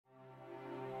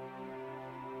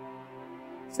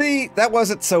See, that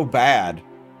wasn't so bad.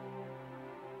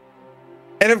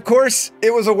 And of course,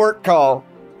 it was a work call.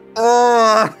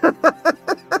 I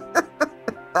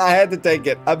had to take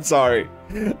it. I'm sorry.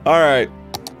 All right.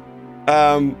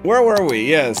 Where were we?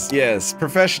 Yes.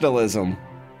 Professionalism.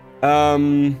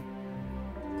 I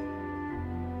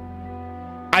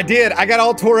did. I got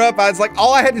all tore up. I was like,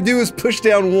 all I had to do was push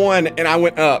down 1 and I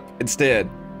went up instead.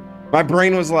 My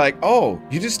brain was like, oh,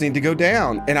 you just need to go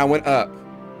down. And I went up.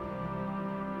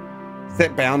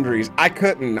 Set boundaries. I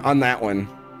couldn't on that one.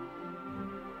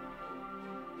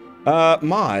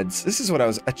 Mods. This is what I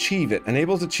was. Achieve it.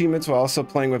 Enables achievements while also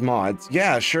playing with mods.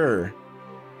 Yeah, sure.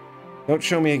 Don't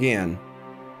show me again.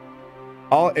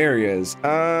 All areas.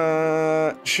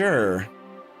 Sure.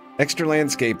 Extra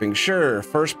landscaping. Sure.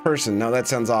 First person. No, that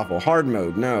sounds awful. Hard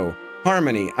mode. No.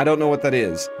 Harmony. I don't know what that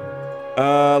is.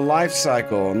 Life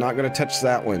cycle. Not gonna touch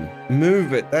that one.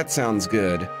 Move it. That sounds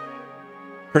good.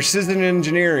 Precision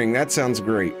engineering. That sounds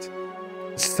great.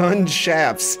 Sun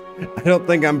shafts. I don't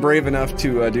think I'm brave enough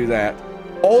to do that.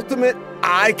 Ultimate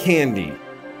eye candy.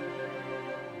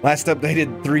 Last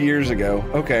updated 3 years ago.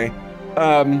 Okay.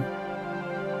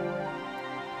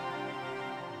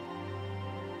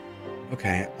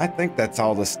 Okay, I think that's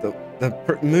all this.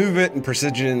 The move it and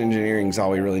precision engineering is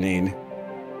all we really need.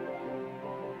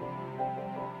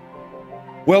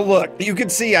 Well, look, you can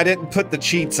see I didn't put the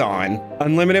cheats on.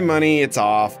 Unlimited money, it's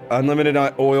off. Unlimited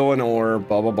oil and ore,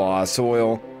 blah, blah, blah,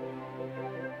 soil.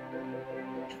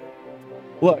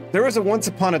 Look, there was a once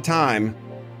upon a time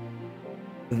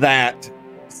that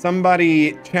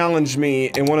somebody challenged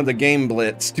me in one of the game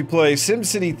blitz to play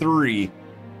SimCity 3,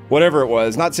 whatever it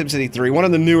was, not SimCity 3, one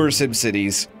of the newer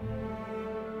SimCities.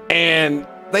 And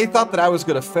they thought that I was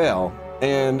gonna fail.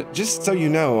 And just so you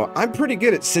know, I'm pretty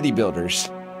good at city builders.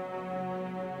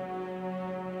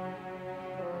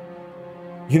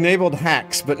 Enabled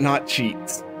hacks, but not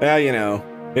cheats. Well, you know,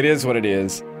 it is what it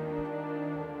is.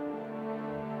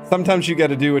 Sometimes you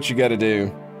gotta do what you gotta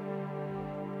do.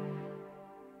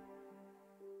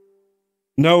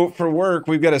 No, for work,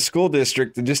 we've got a school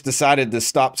district that just decided to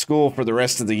stop school for the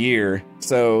rest of the year.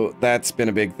 So that's been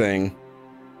a big thing.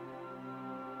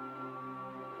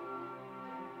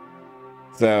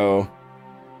 So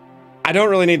I don't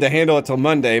really need to handle it till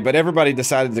Monday, but everybody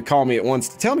decided to call me at once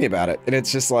to tell me about it. And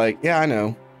it's just like, yeah, I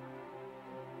know.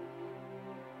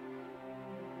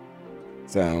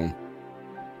 So,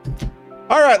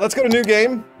 all right, let's go to new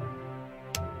game.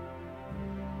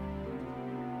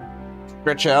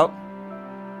 Stretch out.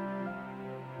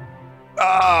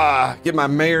 Get my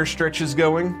mayor stretches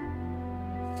going.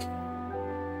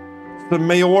 The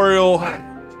mayoral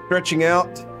stretching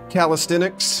out,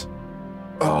 calisthenics.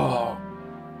 Oh.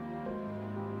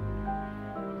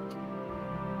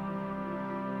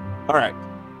 All right.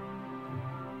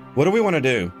 What do we want to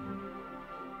do?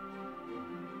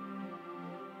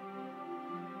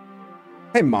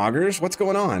 Hey, Moggers, what's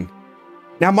going on?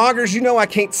 Now, Moggers, you know I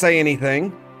can't say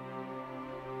anything.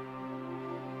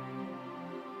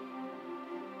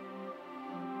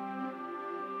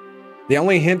 The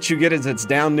only hint you get is it's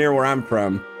down near where I'm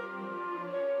from.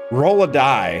 Roll a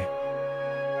die.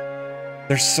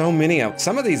 There's so many of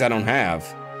some of these I don't have.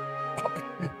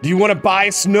 Do you want to buy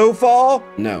Snowfall?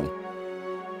 No.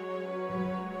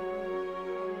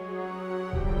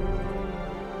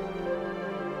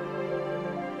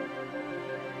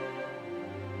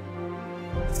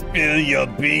 Spill your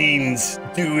beans.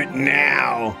 Do it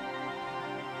now.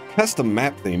 Custom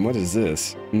map theme. What is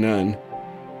this? None.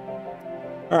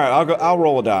 All right, I'll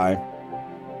roll a die.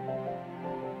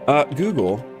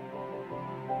 Google,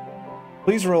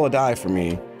 please roll a die for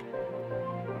me.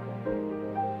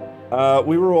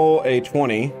 We roll a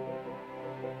 20.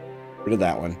 Rid of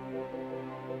that one.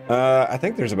 I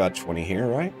think there's about 20 here,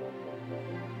 right?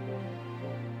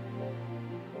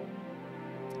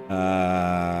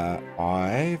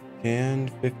 5, 10,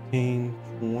 15,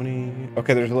 20.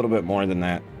 Okay, there's a little bit more than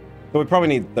that. So we probably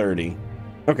need 30.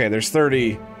 Okay, there's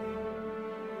 30.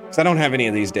 Because I don't have any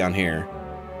of these down here.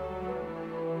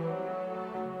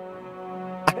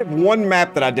 I have one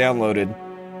map that I downloaded.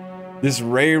 This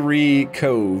Rayri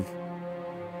Cove.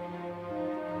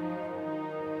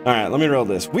 Alright, let me roll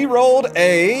this. We rolled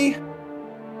a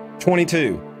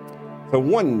 22. So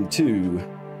 1, 2,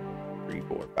 3,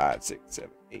 4, 5, 6,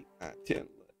 7, 8, 9, 10,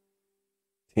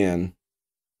 10,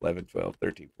 11, 12,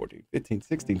 13, 14, 15,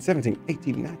 16, 17,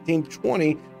 18, 19,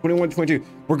 20, 21, 22.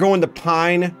 We're going to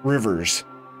Pine Rivers.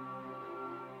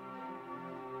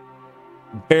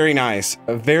 Very nice.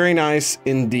 Very nice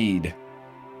indeed.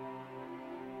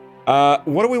 What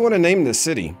do we want to name this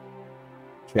city?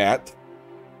 Chat.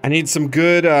 I need some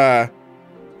good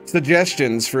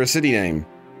suggestions for a city name.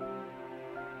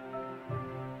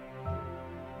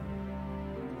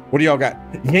 What do y'all got?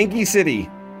 Yankee City.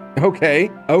 Okay,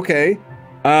 okay.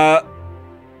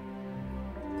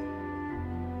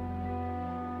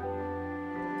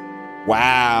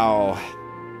 Wow.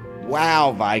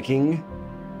 Wow, Viking.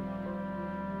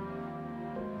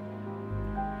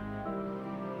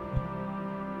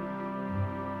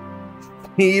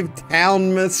 Steve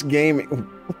Townmas Gaming.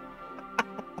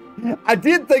 I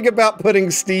did think about putting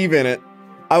Steve in it.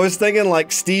 I was thinking like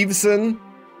Steveson,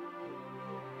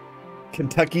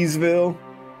 Kentuckysville.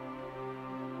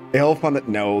 Elf on the...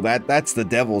 No, that's the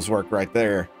devil's work right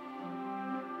there.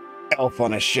 Elf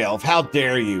on a shelf. How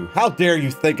dare you? How dare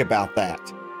you think about that?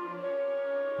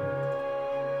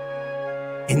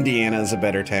 Indiana's a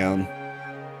better town.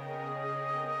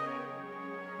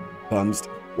 Bums.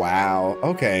 Wow.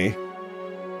 Okay.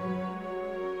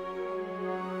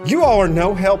 You all are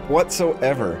no help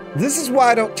whatsoever. This is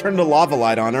why I don't turn the lava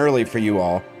light on early for you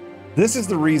all. This is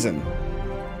the reason.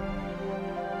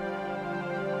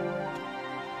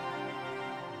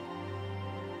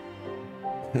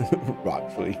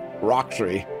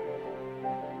 Rocktree.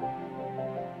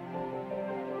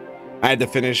 I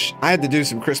had to do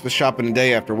some Christmas shopping a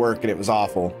day after work and it was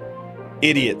awful.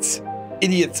 Idiots.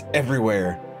 Idiots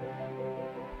everywhere.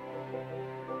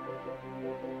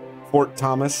 Fort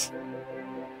Thomas.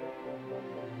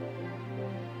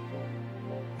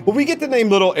 Well, we get to name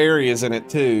little areas in it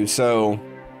too, so...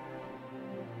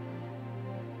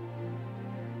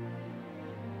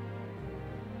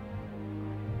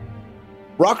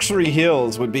 Roxbury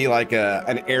Hills would be like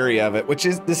an area of it, which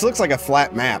is... This looks like a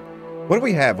flat map. What do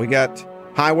we have? We got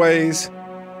highways,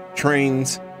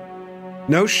 trains,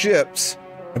 no ships,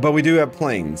 but we do have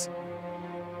planes.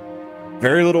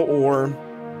 Very little ore,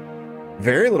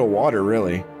 very little water,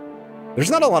 really.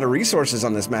 There's not a lot of resources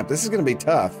on this map. This is going to be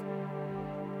tough.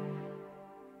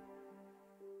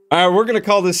 All right, we're going to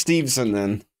call this Steveson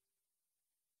then.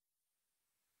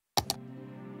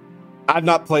 I've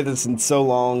not played this in so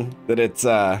long that it's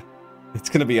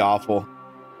going to be awful.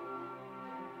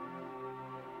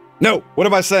 No, what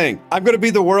am I saying? I'm going to be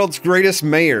the world's greatest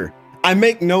mayor. I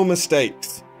make no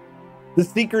mistakes. The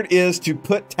secret is to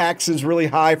put taxes really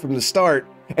high from the start,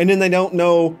 and then they don't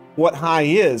know what high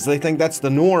is. They think that's the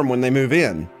norm when they move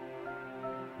in.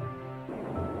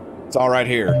 It's all right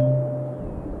here.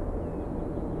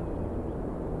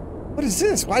 What is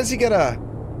this? Why does he get a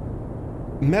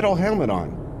metal helmet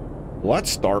on?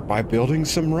 Let's start by building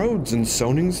some roads and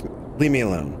zoning. Leave me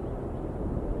alone.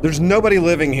 There's nobody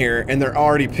living here, and they're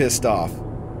already pissed off.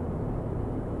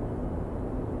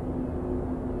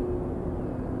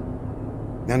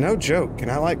 Now, no joke. Can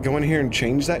I, like, go in here and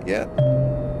change that yet?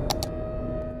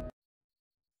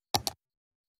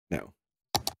 No.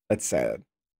 That's sad.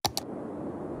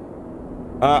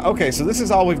 Okay, so this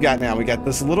is all we've got now. We got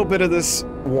this little bit of this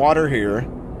water here.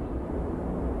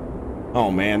 Oh,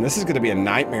 man. This is going to be a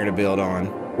nightmare to build on.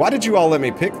 Why did you all let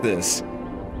me pick this?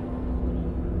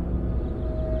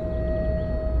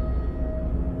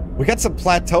 We got some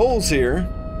plateaus here.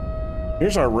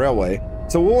 Here's our railway.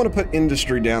 So we'll want to put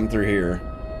industry down through here.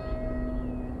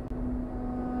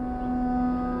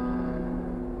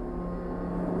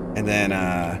 And then,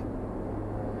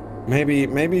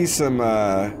 maybe some,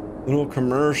 little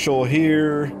commercial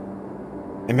here.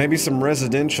 And maybe some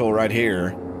residential right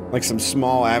here. Like some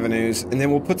small avenues. And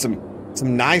then we'll put some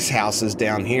nice houses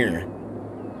down here.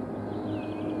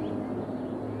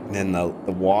 And then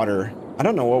the water. I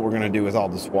don't know what we're gonna do with all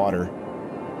this water.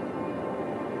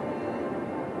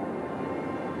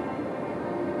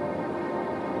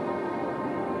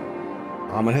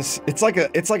 Ominous. It's like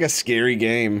a scary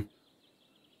game.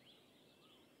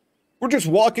 We're just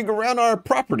walking around our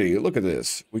property. Look at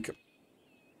this. We could...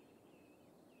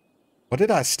 What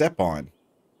did I step on?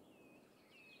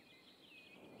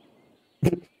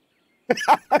 What in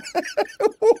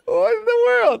the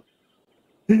world?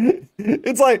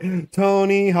 It's like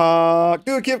Tony Hawk.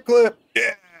 Do a kick clip.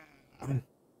 Yeah. What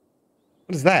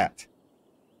is that?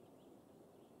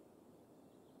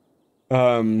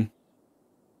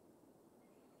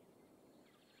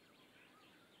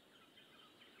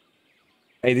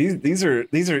 Hey, these are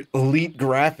elite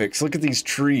graphics. Look at these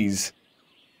trees.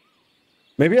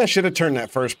 Maybe I should have turned that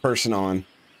first person on.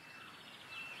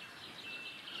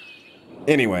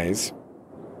 Anyways.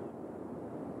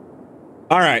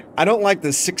 All right, I don't like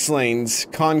the 6 lanes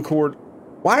Concord.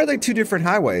 Why are they 2 different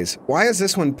highways? Why is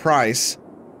this one Price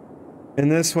and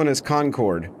this one is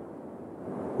Concord?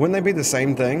 Wouldn't they be the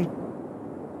same thing?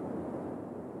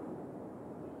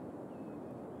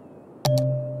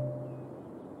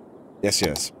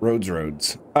 Yes.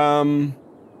 Roads. Oh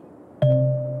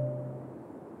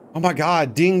my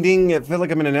God, ding ding, it felt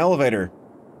like I'm in an elevator.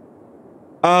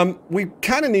 We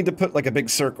kind of need to put like a big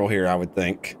circle here, I would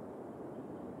think.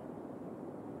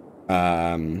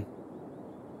 Now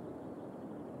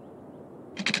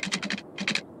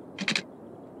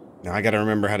I gotta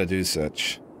remember how to do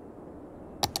such.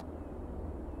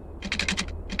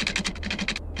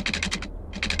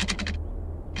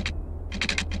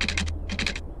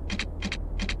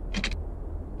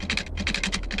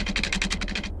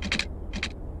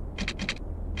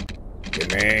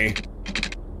 Give me.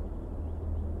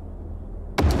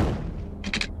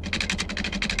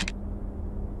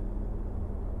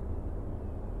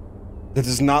 That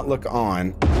does not look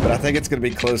on, but I think it's going to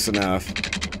be close enough.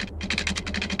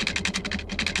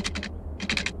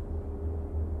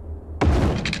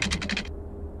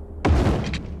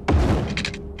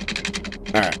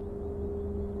 All right.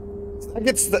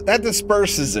 That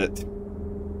disperses it.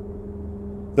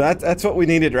 That's what we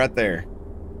needed right there.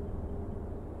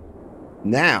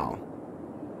 Now,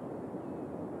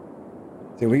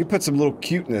 see, we can put some little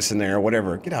cuteness in there or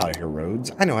whatever. Get out of here,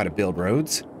 roads. I know how to build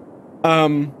roads.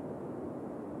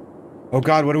 Oh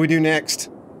God, what do we do next?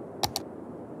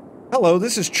 Hello,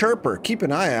 this is Chirper. Keep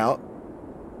an eye out.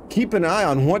 Keep an eye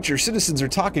on what your citizens are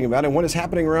talking about and what is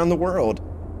happening around the world.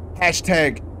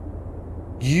 Hashtag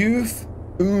youth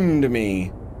owned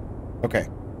me. Okay,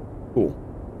 cool.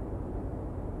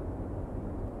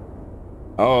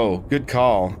 Oh, good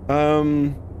call.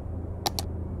 Oh,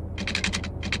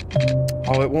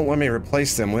 it won't let me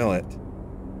replace them, will it?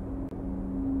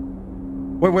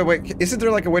 Wait. Isn't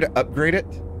there like a way to upgrade it?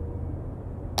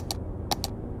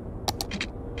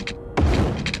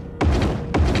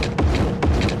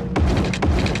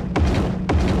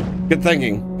 Good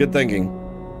thinking. Good thinking.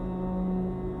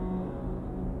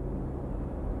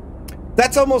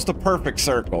 That's almost a perfect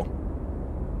circle.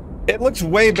 It looks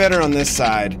way better on this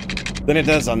side than it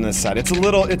does on this side. It's a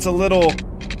little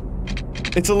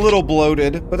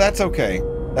bloated, but that's okay.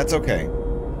 That's okay.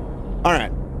 All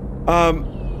right.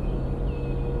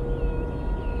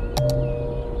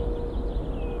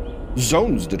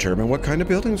 Zones determine what kind of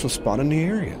buildings will spawn in the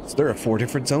areas. There are 4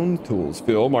 different zone tools: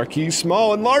 fill, marquee,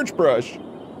 small, and large brush.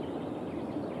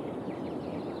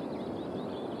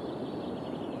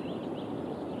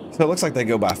 So it looks like they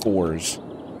go by 4s.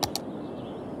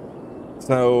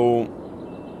 So,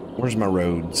 where's my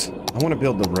roads? I want to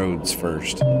build the roads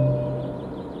first.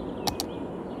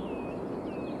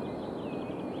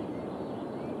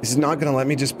 Is it not going to let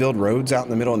me just build roads out in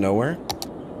the middle of nowhere?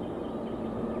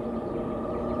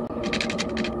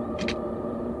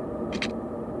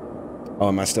 Oh,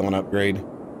 am I still on upgrade?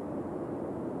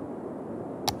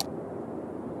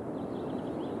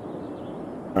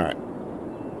 All right.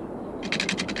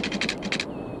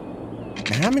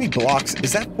 How many blocks?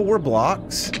 Is that 4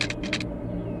 blocks?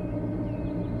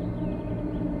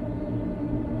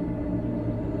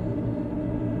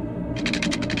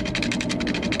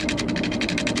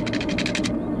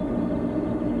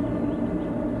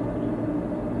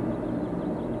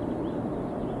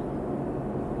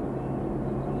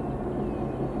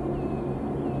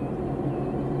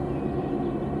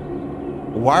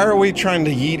 Why are we trying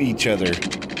to yeet each other?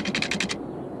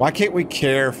 Why can't we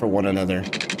care for one another?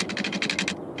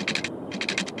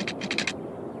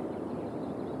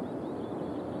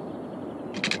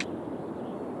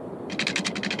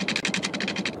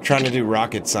 Trying to do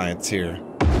rocket science here.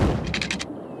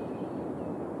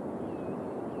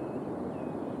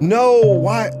 No,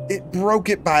 why? It broke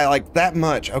it by like that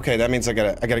much. Okay, that means I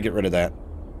gotta get rid of that.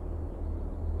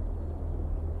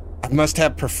 I must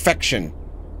have perfection.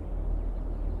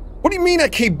 What do you mean I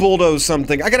can't bulldoze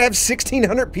something? I gotta have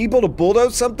 1,600 people to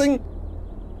bulldoze something?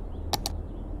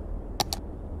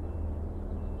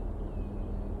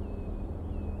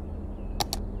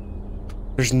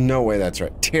 There's no way that's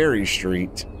right. Terry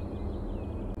Street.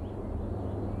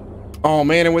 Oh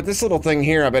man, and with this little thing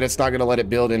here, I bet it's not gonna let it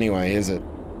build anyway, is it?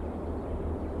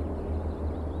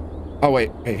 Oh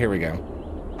wait, hey, here we go.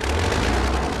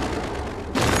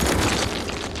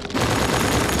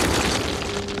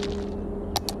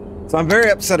 So I'm very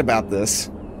upset about this,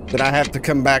 that I have to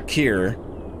come back here.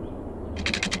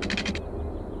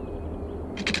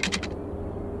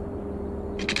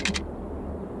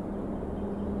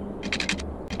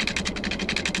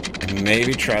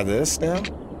 Maybe try this now.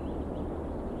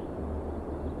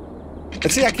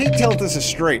 And see, I can't tell if this is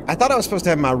straight. I thought I was supposed to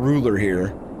have my ruler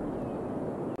here.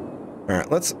 All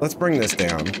right, let's bring this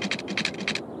down.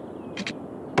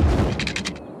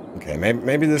 Okay,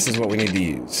 maybe this is what we need to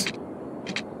use.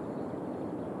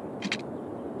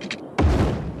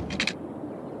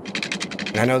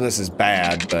 I know this is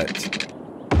bad, but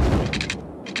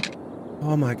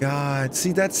oh my God! See,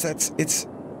 it's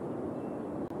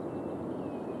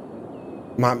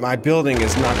My building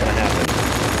is not gonna happen.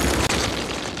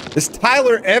 This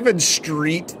Tyler Evans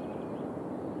Street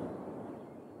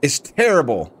is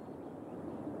terrible.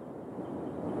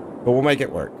 But we'll make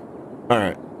it work.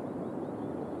 Alright.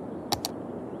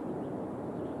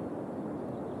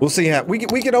 We'll see how we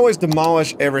can always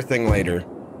demolish everything later.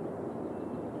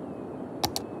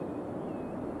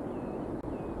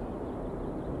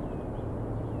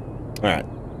 Alright.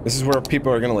 This is where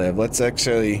people are gonna live. Let's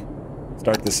actually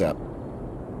start this up.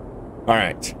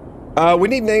 Alright. We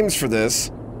need names for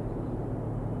this.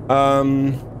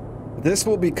 This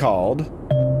will be called...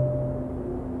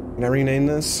 Can I rename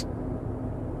this?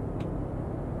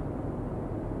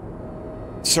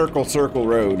 Circle Circle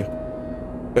Road.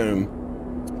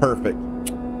 Boom. It's perfect.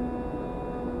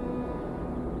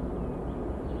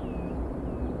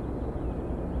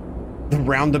 The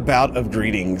roundabout of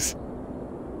greetings.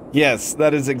 Yes,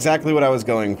 that is exactly what I was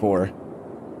going for.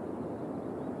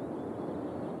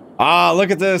 Ah, look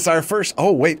at this. Our first...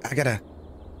 Oh, wait. I gotta...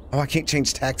 Oh, I can't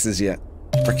change taxes yet.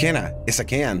 Or can I? Yes, I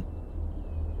can.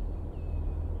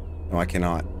 No, I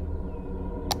cannot.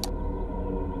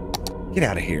 Get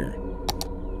out of here.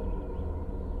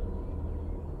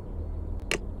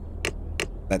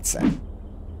 That's sad.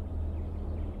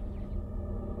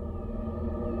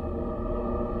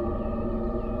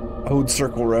 Old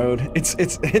Circle Road.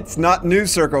 It's not New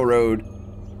Circle Road.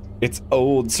 It's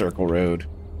Old Circle Road.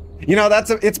 You know,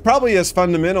 it's probably as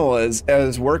fundamental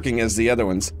as working as the other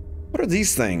ones. What are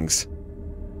these things?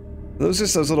 Are those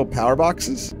just those little power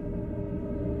boxes?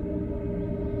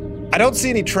 I don't see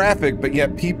any traffic, but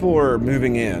yet people are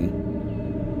moving in.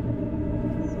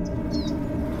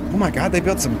 Oh my god, they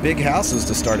built some big houses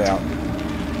to start out.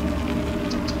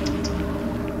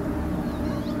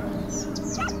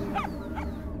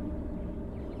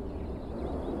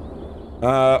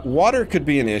 Water could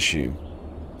be an issue.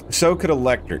 So could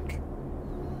electric.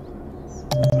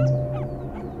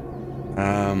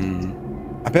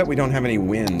 I bet we don't have any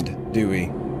wind, do we?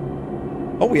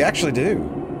 Oh, we actually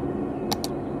do.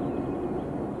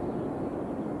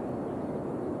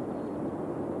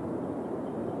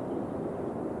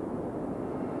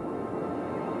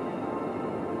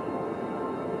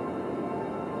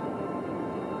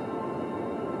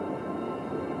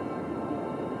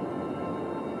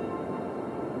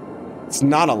 It's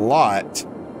not a lot.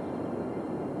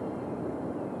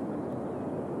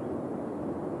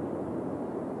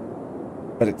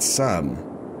 But it's some.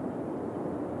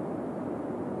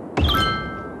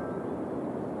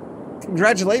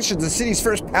 Congratulations, the city's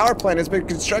first power plant has been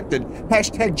constructed.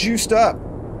 Hashtag juiced up.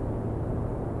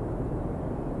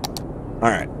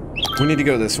 Alright. We need to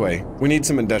go this way. We need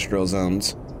some industrial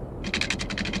zones.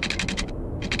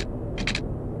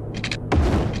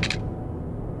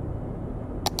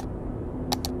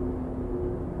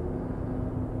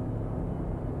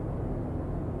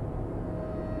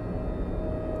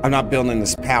 I'm not building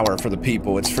this power for the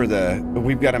people. It's for the...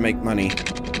 We've got to make money.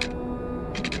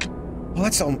 Oh,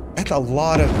 that's a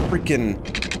lot of freaking...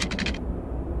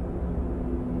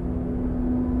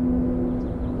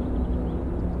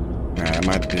 Alright, I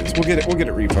might do this. We'll get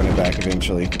it refunded back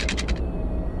eventually.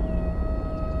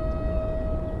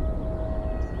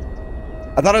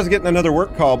 I thought I was getting another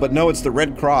work call, but no, it's the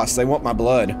Red Cross. They want my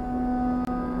blood.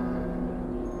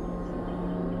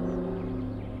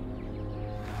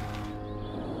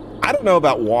 I don't know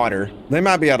about water. They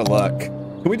might be out of luck.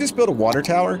 Can we just build a water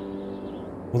tower?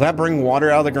 Will that bring water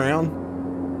out of the ground?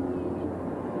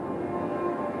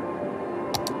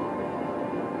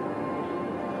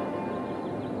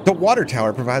 The water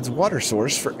tower provides a water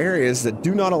source for areas that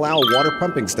do not allow a water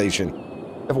pumping station.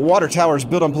 If a water tower is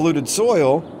built on polluted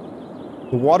soil,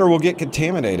 the water will get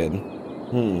contaminated.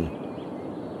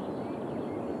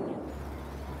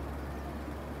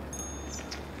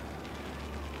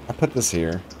 I put this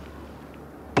here.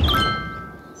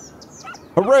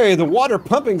 Hooray, the water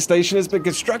pumping station has been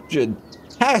constructed.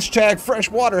 Hashtag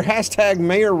fresh water, hashtag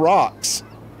Mayor rocks.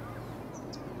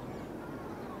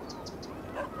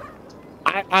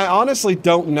 I honestly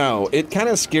don't know. It kind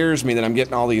of scares me that I'm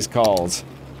getting all these calls.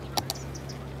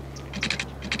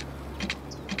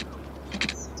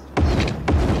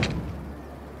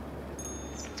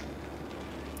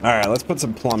 Alright, let's put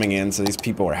some plumbing in so these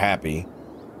people are happy.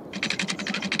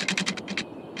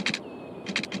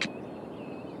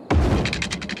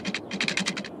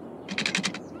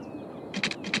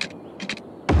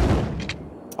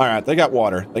 Alright, they got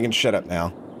water. They can shut up now.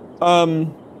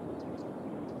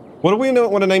 What do we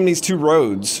want to name these two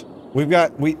roads?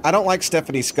 I don't like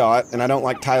Stephanie Scott, and I don't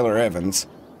like Tyler Evans.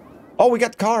 Oh, we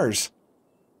got cars.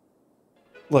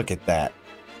 Look at that.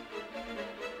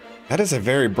 That is a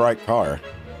very bright car.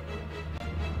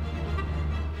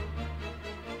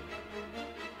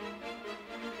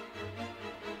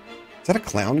 Is that a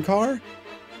clown car?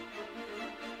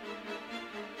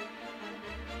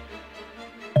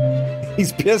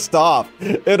 He's pissed off.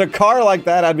 In a car like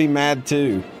that, I'd be mad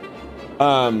too.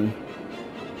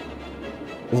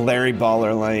 Larry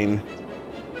Baller Lane.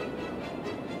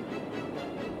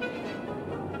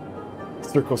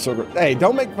 Circle, circle. Hey,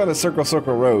 don't make fun of Circle,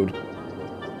 Circle Road.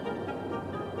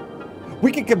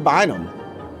 We can combine them.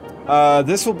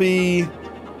 This will be...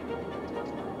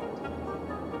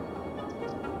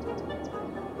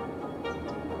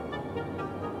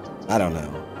 I don't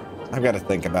know. I've got to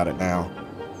think about it now.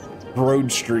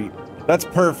 Road Street. That's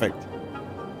perfect.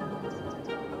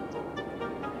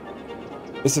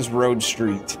 This is Road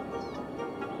Street.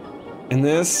 And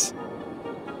this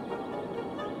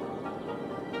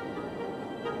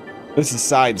is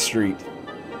Side Street.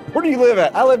 Where do you live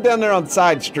at? I live down there on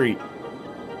Side Street.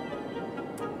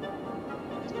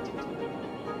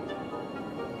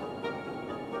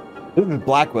 This is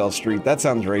Blackwell Street. That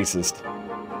sounds racist.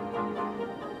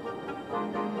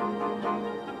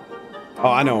 Oh,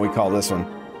 I know what we call this one.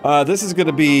 This is going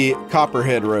to be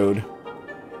Copperhead Road.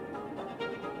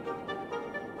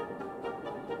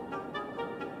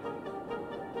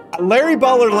 Larry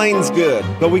Baller Lane's good,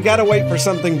 but we got to wait for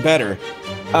something better.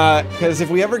 Because if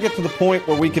we ever get to the point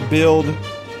where we could build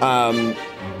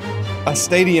a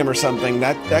stadium or something,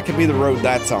 that could be the road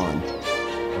that's on.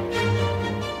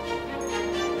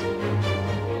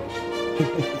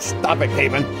 Stop it,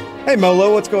 Cayman. Hey,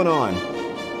 Molo, what's going on?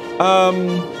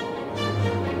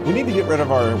 We need to get rid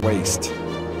of our waste.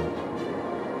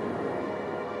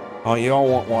 Oh, you all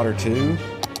want water too?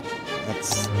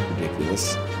 That's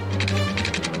ridiculous.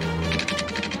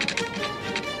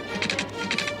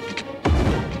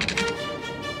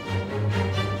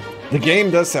 The game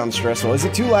does sound stressful. Is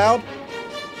it too loud?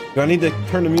 Do I need to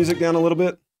turn the music down a little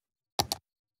bit?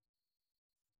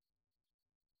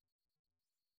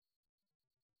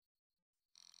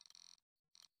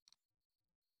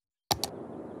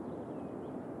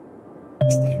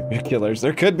 Killers.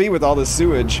 There could be with all this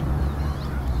sewage.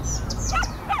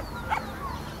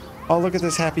 Oh, look at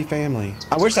this happy family.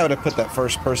 I wish I would have put that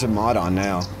first person mod on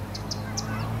now.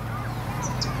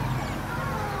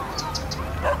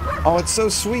 Oh, it's so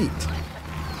sweet.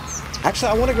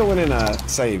 Actually, I want to go in and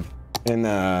save. And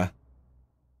let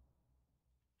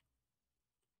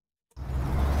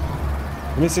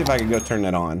me see if I can go turn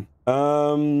that on.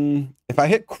 If I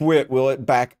hit quit, will it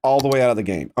back all the way out of the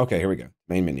game? Okay, here we go.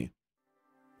 Main menu.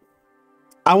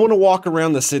 I want to walk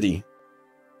around the city.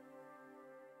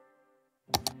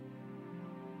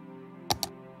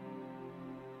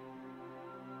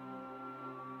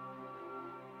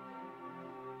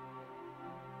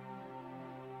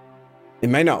 It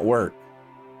may not work.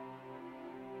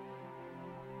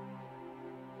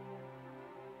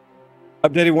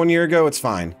 Updated 1 year ago, it's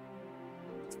fine.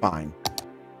 It's fine.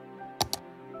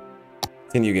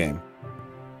 Continue game.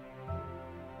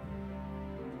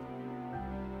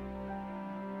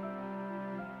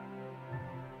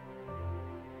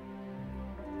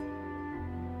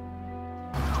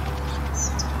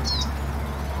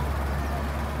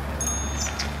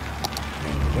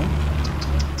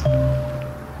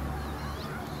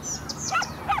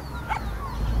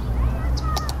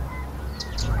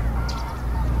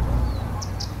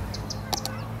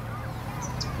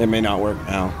 It may not work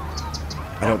now.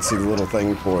 I don't see the little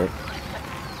thing for it.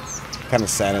 Kind of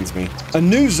saddens me. A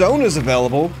new zone is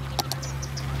available.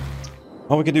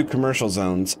 Oh, we could do commercial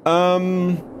zones. I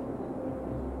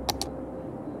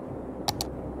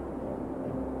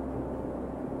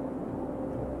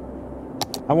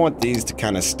want these to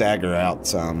kind of stagger out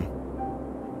some.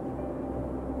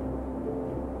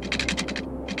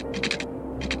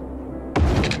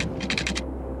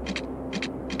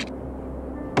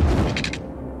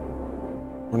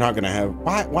 We're not gonna have...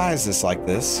 Why is this like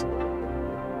this?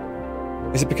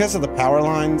 Is it because of the power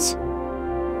lines?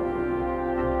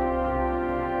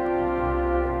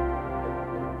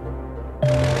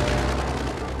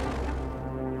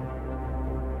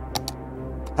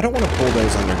 I don't want to pull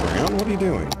those underground. What are you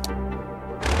doing?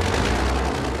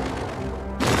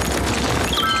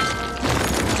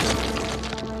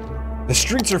 The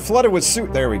streets are flooded with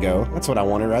suit. There we go. That's what I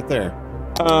wanted right there.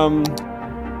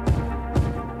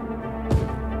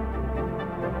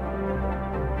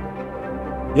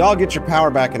 Y'all get your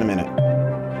power back in a minute.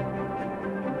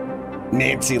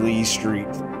 Nancy Lee Street.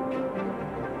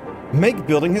 Make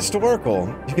building historical.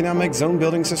 You can now make zone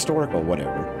buildings historical.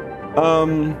 Whatever.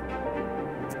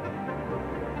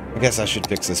 I guess I should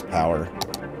fix this power.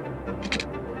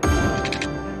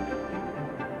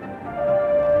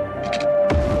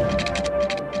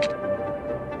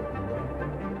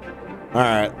 All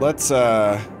right, let's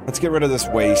get rid of this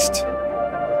waste.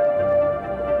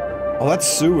 Oh, that's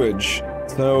sewage.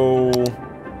 So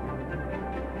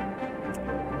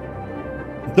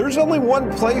there's only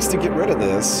one place to get rid of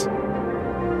this.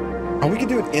 Oh, we could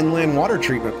do an inland water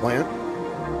treatment plant.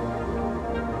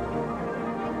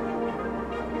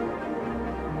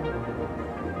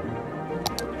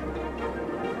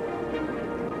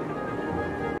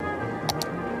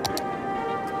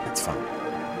 That's fine.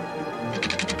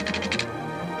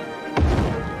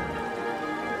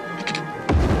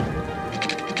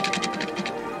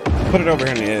 Put it over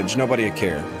here on the edge. Nobody would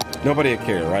care. Nobody would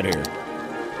care right here.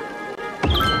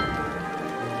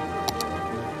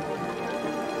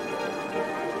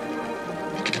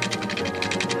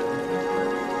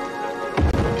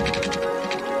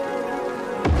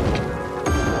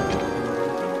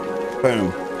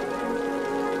 Boom.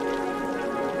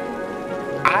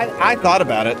 I thought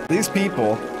about it. These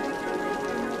people.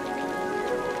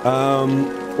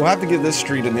 We'll have to give this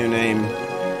street a new name.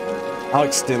 I'll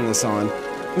extend this on.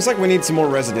 Looks like we need some more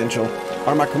residential.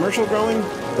 Are my commercial growing?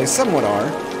 They somewhat are.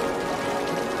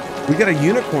 We got a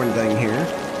unicorn thing here.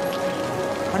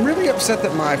 I'm really upset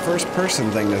that my first person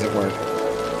thing doesn't work.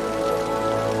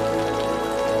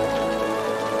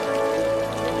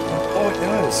 Oh, it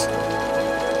does.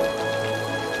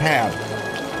 Tab.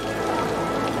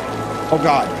 Oh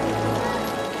God.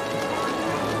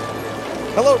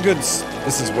 Hello, goods.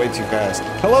 This is way too fast.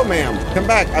 Hello, ma'am. Come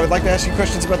back. I would like to ask you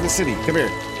questions about the city. Come here.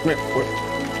 Come here.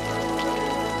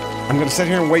 I'm going to sit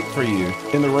here and wait for you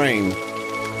in the rain.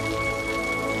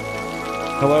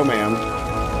 Hello, ma'am.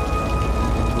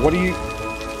 What do you...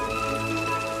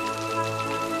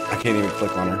 I can't even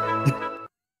click on her.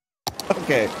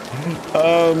 Okay.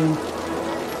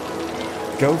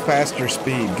 Go faster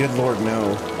speed. Good Lord,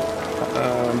 no.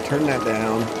 Turn that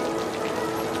down.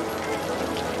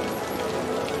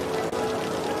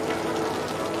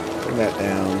 Turn that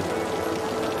down.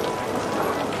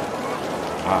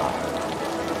 Ah.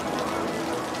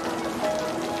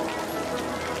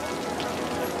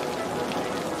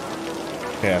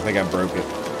 Okay, I think I broke it.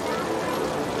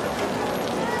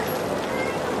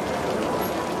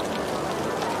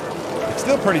 It's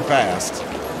still pretty fast.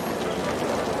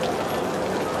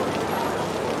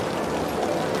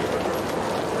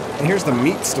 And here's the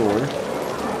meat store.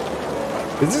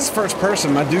 This is first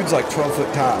person. My dude's like 12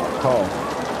 foot tall.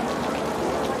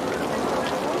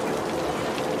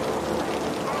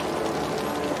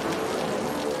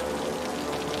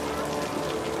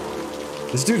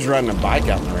 This dude's riding a bike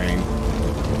out in the rain.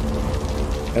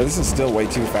 Yeah, this is still way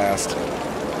too fast.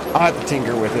 I'll have to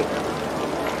tinker with it.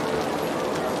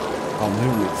 Oh, new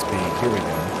route speed. Here we go.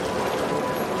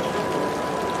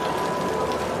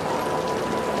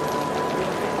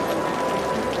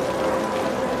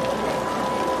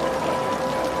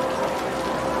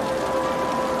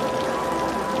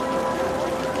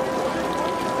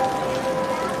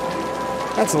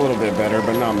 That's a little bit better,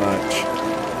 but not much.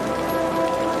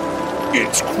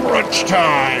 It's crunch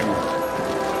time!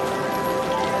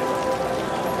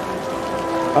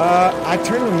 I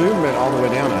turned the movement all the way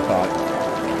down, I thought.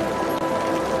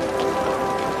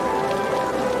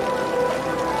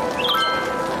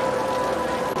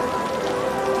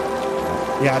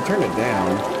 Yeah, I turned it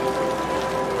down.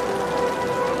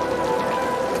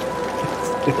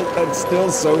 That's still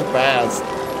so fast.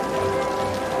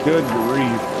 Good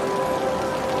grief.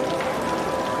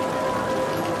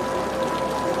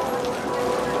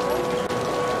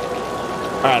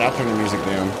 Alright, I'll turn the music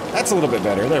down. That's a little bit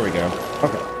better. There we go.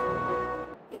 Okay.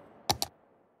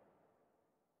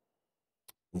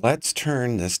 Let's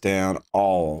turn this down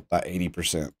all by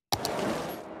 80%.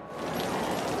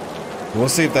 We'll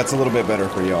see if that's a little bit better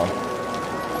for y'all.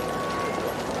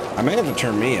 I may have to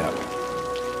turn me up.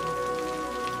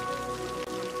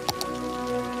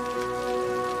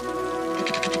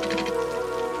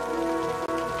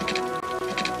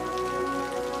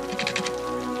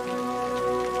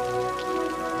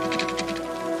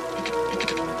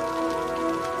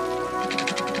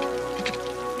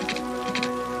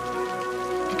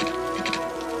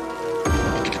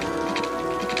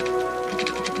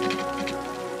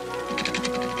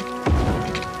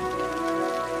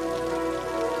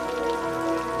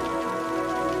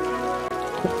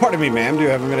 Pardon me, ma'am. Do you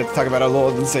have a minute to talk about our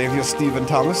Lord and Savior, Stephen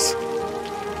Thomas?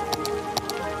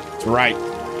 That's right.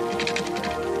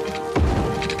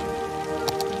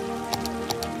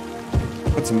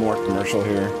 Put some more commercial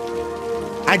here.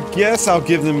 I guess I'll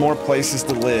give them more places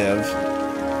to live.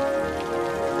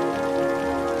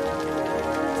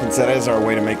 Since that is our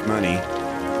way to make money.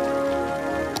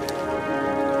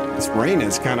 This rain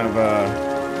is kind of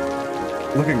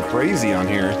looking crazy on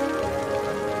here.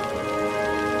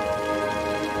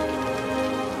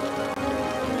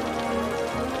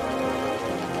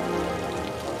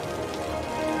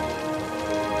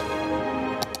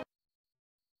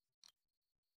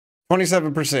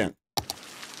 27%.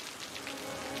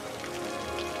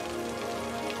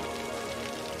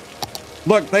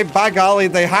 Look, by golly,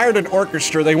 they hired an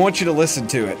orchestra. They want you to listen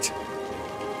to it.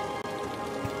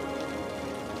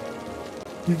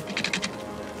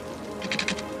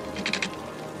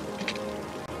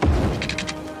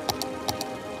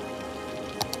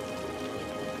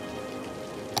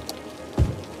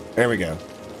 There we go.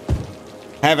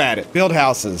 Have at it. Build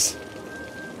houses.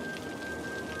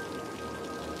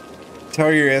 Tell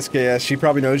her your SKS. She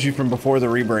probably knows you from before the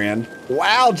rebrand.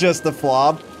 Wow, just the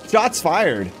flob. Shots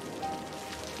fired.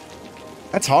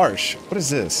 That's harsh. What is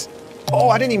this? Oh,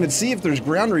 I didn't even see if there's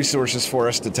ground resources for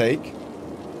us to take.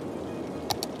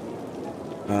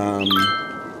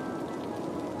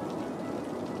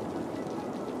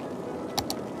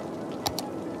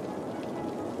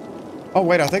 Oh,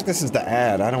 wait, I think this is the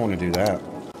ad. I don't want to do that.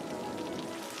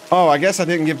 Oh, I guess I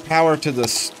didn't give power to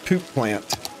this poop plant.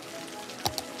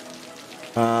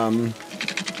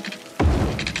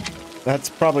 That's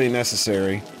probably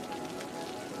necessary.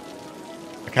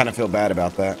 I kind of feel bad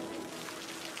about that.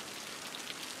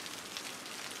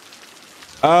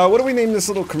 What do we name this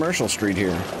little commercial street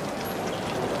here?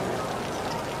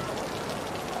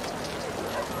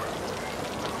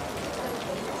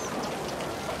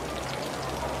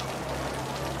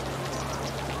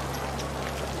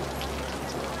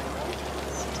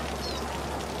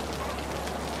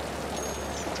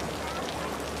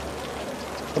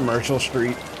 Commercial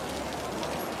street.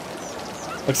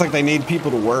 Looks like they need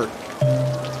people to work.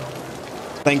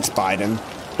 Thanks, Biden.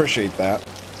 Appreciate that.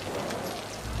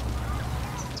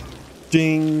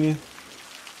 Ding.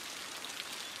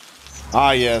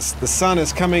 Ah, yes. The sun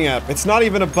is coming up. It's not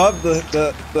even above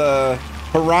the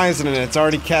horizon, and it's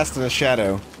already casting a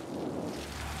shadow.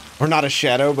 Or not a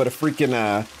shadow, but a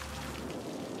freaking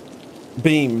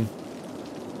beam.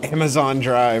 Amazon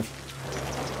Drive.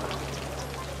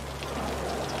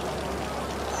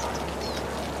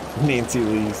 Nancy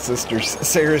Lee's sister,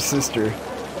 Sarah's sister,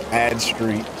 Ad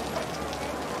Street.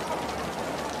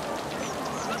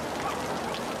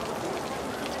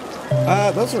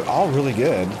 Those are all really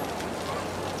good.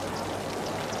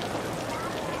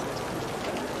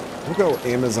 We'll go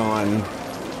Amazon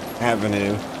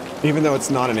Avenue, even though it's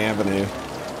not an avenue.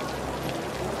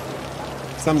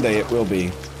 Someday it will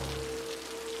be.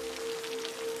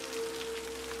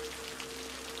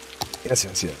 Yes,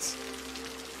 yes, yes.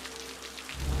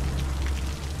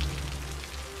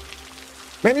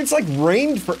 Man, it's like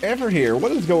rained forever here.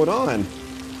 What is going on?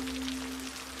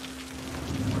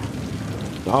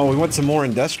 Oh, we want some more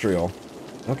industrial.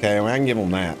 Okay, well, I can give them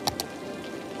that.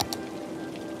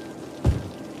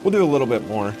 We'll do a little bit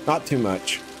more. Not too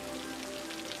much.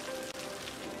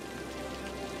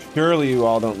 Surely you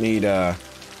all don't need,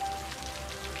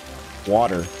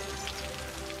 water.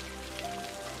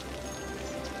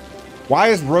 Why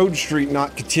is Road Street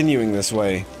not continuing this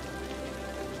way?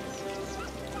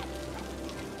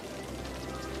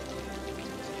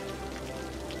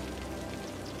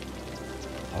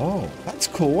 Oh, that's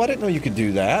cool. I didn't know you could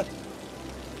do that.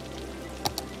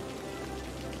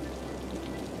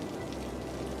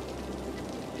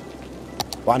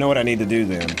 Well, I know what I need to do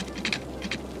then.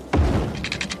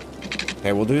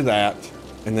 Okay, we'll do that.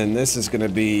 And then this is going to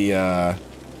be,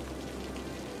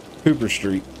 Cooper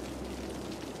Street.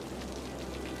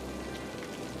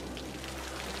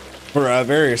 For,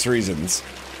 various reasons.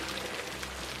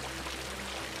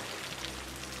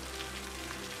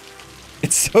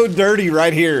 It's so dirty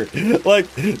right here.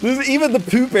 Like, this, even the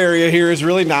poop area here is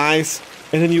really nice.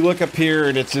 And then you look up here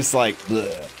and it's just like,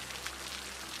 bleh.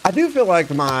 I do feel like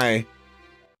the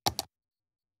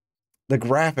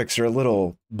graphics are a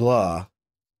little blah.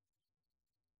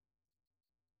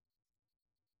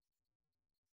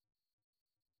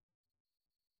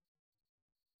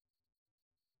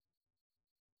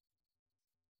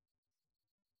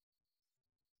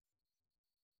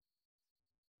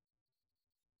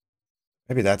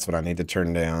 Maybe that's what I need to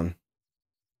turn down.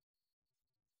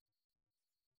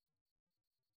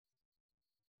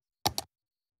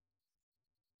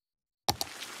 I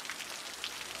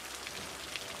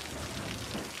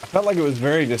felt like it was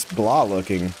very just blah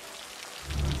looking.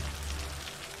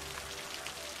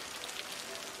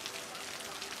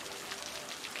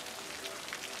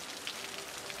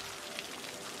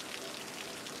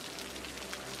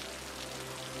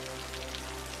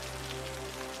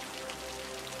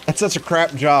 That's such a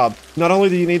crap job. Not only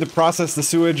do you need to process the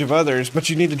sewage of others, but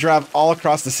you need to drive all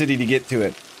across the city to get to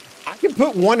it. I could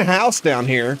put one house down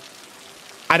here.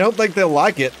 I don't think they'll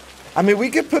like it. I mean, we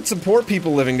could put some poor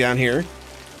people living down here.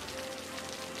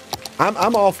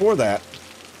 I'm all for that.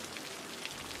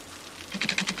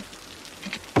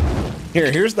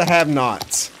 Here's the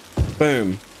have-nots.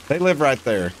 Boom. They live right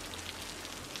there.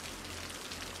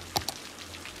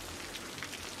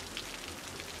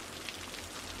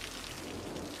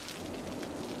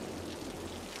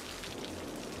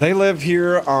 They live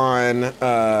here on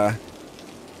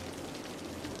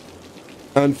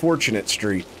Unfortunate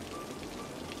Street.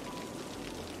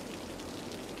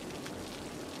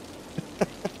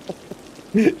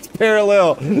 It's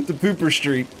parallel to Pooper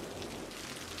Street.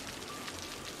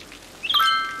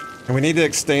 And we need to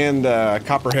extend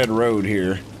Copperhead Road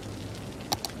here.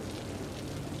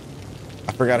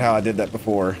 I forgot how I did that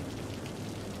before.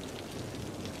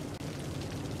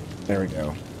 There we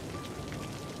go.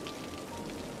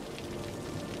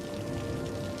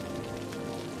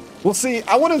 We'll see.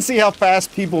 I want to see how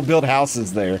fast people build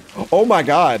houses there. Oh my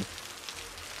God.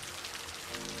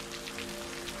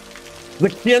 The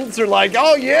Kents are like,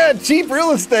 oh yeah, cheap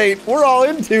real estate. We're all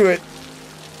into it.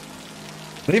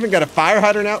 They even got a fire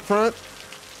hydrant out front.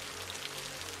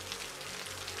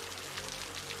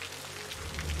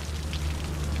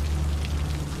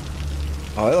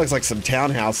 Oh, it looks like some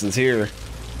townhouses here.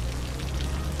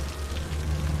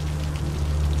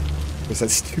 There's that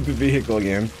stupid vehicle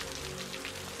again.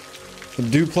 Some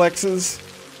duplexes.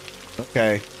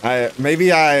 Okay,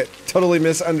 maybe I totally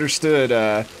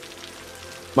misunderstood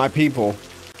my people.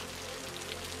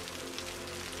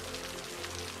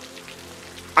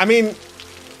 I mean,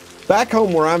 back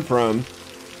home where I'm from,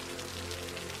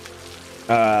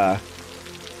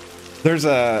 there's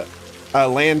a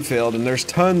landfill and there's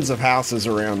tons of houses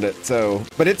around it. So,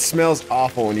 but it smells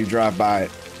awful when you drive by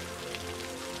it.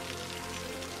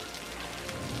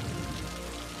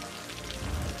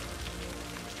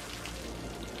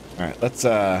 All right, let's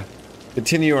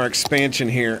continue our expansion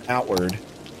here outward.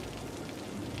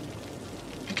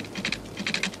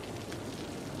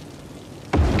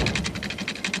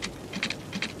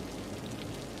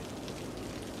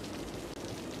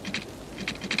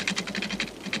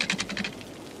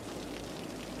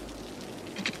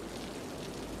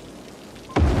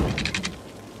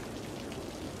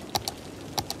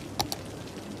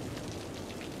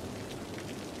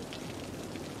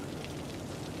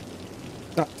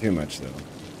 Not too much, though.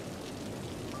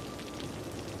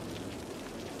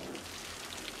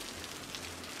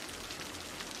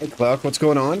 Hey, Clark, what's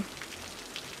going on?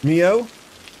 Neo?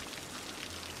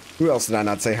 Who else did I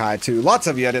not say hi to? Lots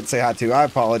of you I didn't say hi to. I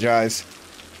apologize.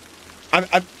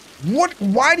 What?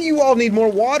 Why do you all need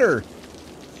more water?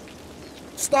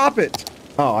 Stop it.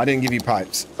 Oh, I didn't give you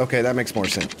pipes. Okay, that makes more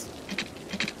sense.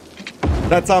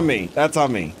 That's on me. That's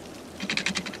on me.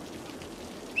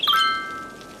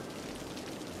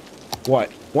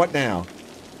 What? What now?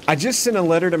 I just sent a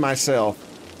letter to myself.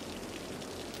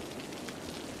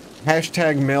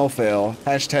 Hashtag mail fail.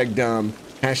 Hashtag dumb.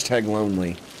 Hashtag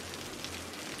lonely.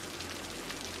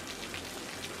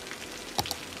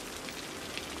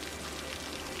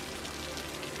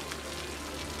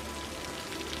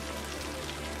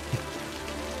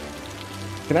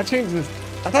 Can I change this?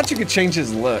 I thought you could change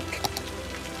his look.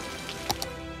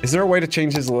 Is there a way to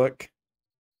change his look?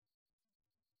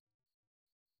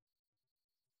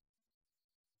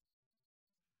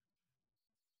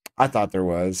 I thought there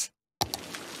was.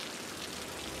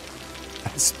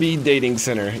 Speed dating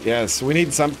center. Yes, we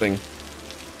need something.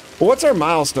 Well, what's our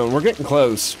milestone? We're getting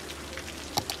close.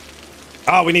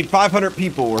 Oh, we need 500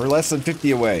 people. We're less than 50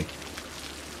 away.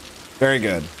 Very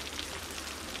good.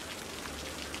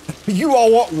 You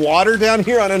all want water down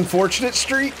here on Unfortunate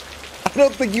Street? I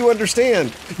don't think you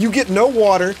understand. You get no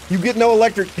water, you get no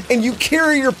electric, and you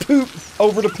carry your poop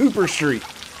over to Pooper Street.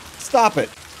 Stop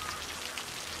it.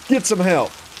 Get some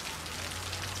help.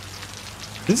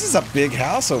 This is a big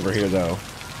house over here, though.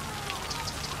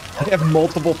 I have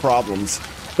multiple problems.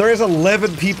 There is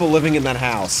 11 people living in that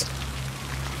house.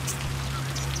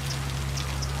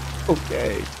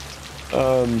 Okay.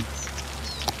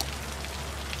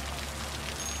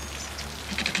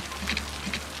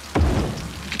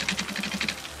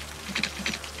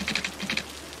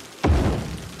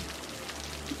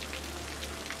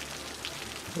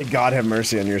 May God have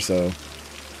mercy on your soul.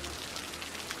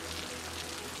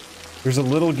 There's a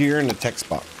little gear and a text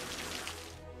box.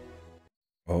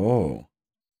 Oh.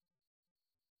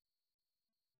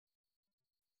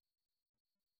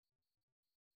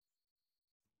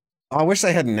 I wish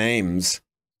they had names.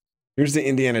 Here's the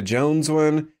Indiana Jones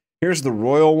one. Here's the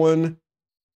Royal one.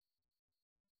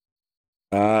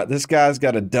 This guy's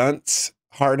got a dunce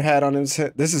hard hat on his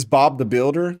head. This is Bob the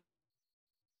Builder.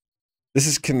 This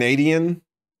is Canadian,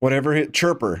 whatever,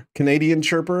 Chirper. Canadian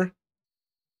Chirper.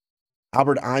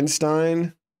 Albert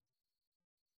Einstein.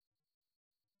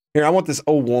 Here, I want this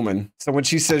old woman. So when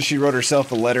she says she wrote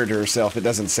herself a letter to herself, it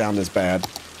doesn't sound as bad.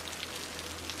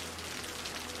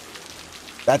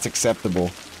 That's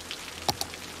acceptable.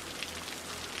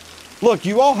 Look,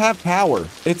 you all have power.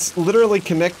 It's literally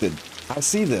connected. I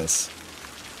see this.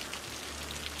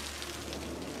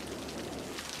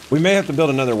 We may have to build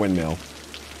another windmill.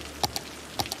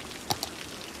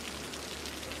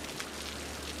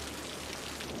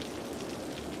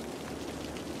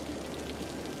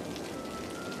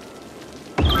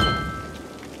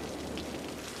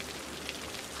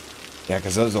 Yeah,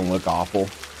 because those don't look awful.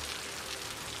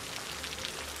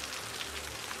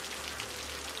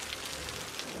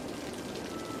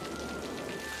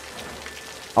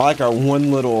 I like our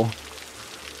one little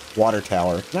water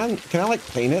tower. Can I like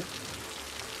paint it?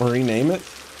 Or rename it?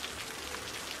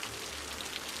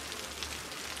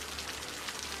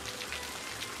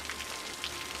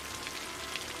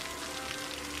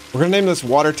 We're gonna name this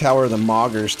water tower the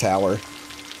Moggers Tower.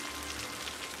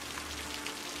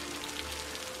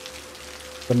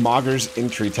 The Moggers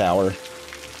Entry Tower.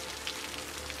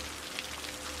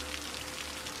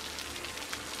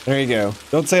 There you go.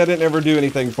 Don't say I didn't ever do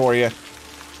anything for you.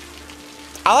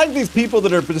 I like these people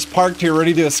that are just parked here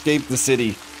ready to escape the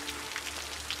city.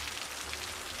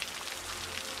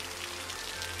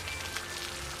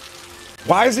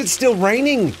 Why is it still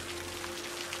raining?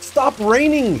 Stop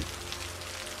raining!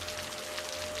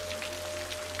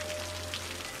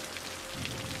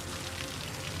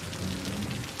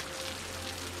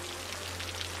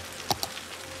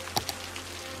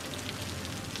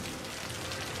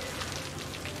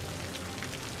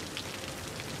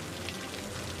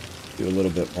 Do a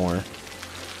little bit more.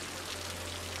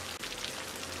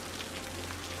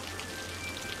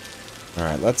 All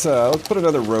right, let's put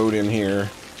another road in here.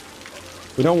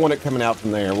 We don't want it coming out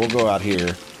from there. We'll go out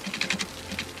here.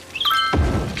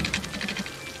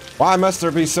 Why must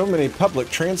there be so many public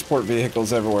transport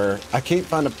vehicles everywhere? I can't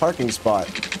find a parking spot.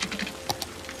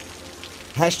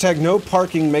 Hashtag no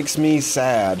parking makes me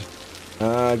sad.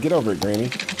 Get over it, Granny.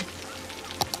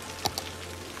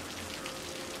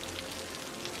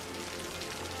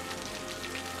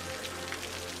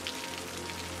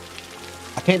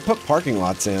 I can't put parking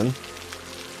lots in.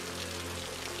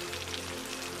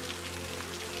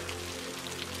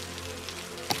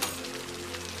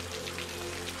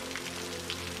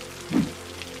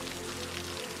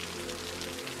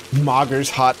 Mogger's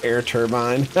hot air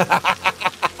turbine.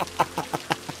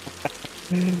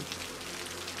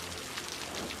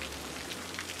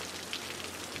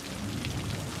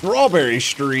 Strawberry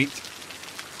Street.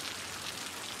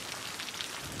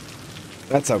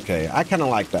 That's okay. I kind of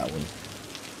like that one.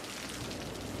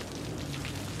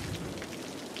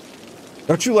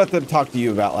 Don't you let them talk to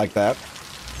you about like that.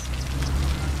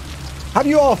 How do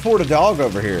you all afford a dog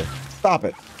over here? Stop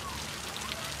it.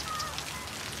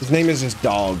 His name is just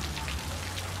Dog.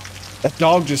 That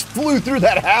dog just flew through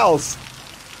that house.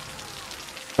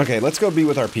 Okay, let's go be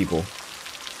with our people.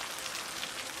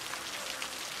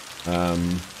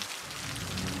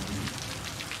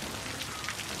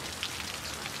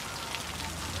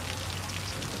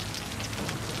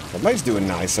 Somebody's doing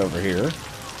nice over here.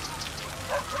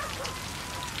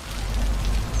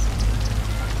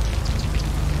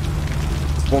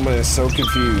 This woman is so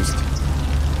confused.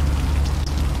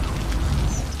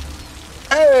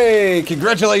 Hey,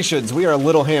 congratulations. We are a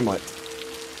little hamlet.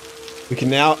 We can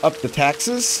now up the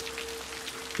taxes.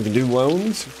 We can do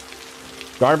loans,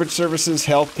 garbage services,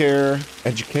 healthcare,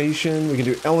 education. We can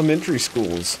do elementary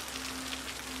schools.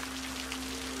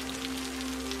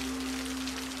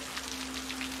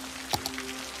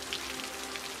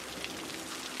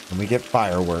 And we get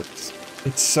fireworks.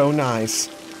 It's so nice.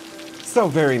 So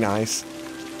very nice.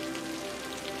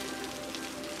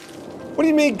 What do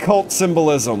you mean cult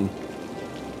symbolism?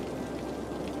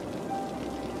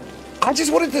 I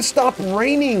just wanted to stop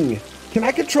raining. Can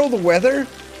I control the weather?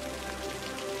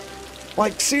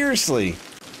 Like, seriously.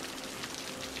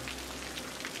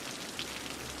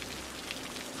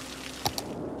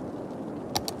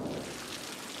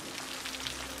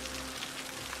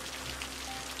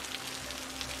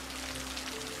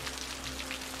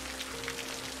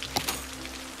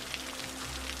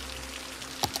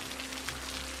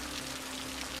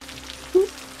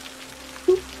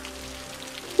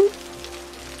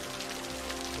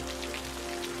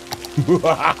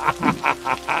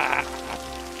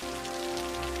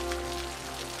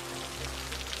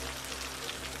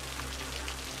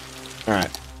 All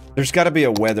right. There's got to be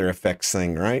a weather effects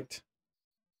thing, right?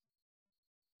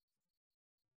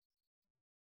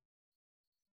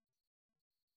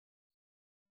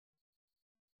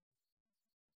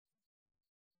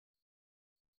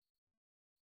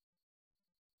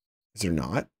 Is there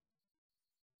not?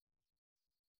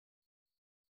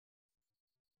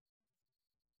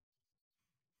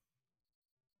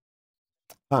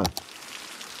 Huh.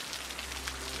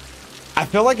 I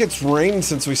feel like it's rained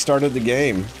since we started the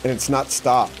game, and it's not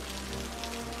stopped.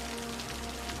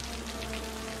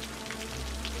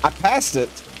 I passed it.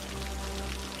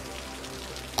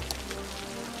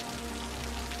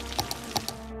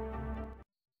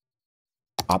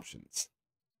 Options.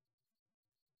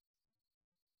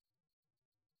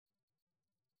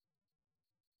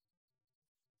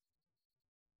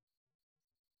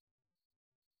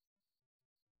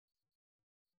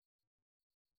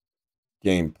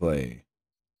 Gameplay.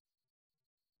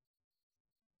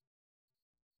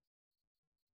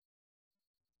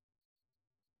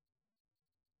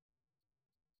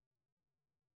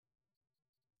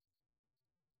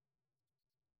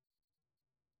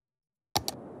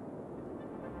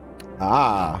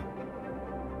 Ah.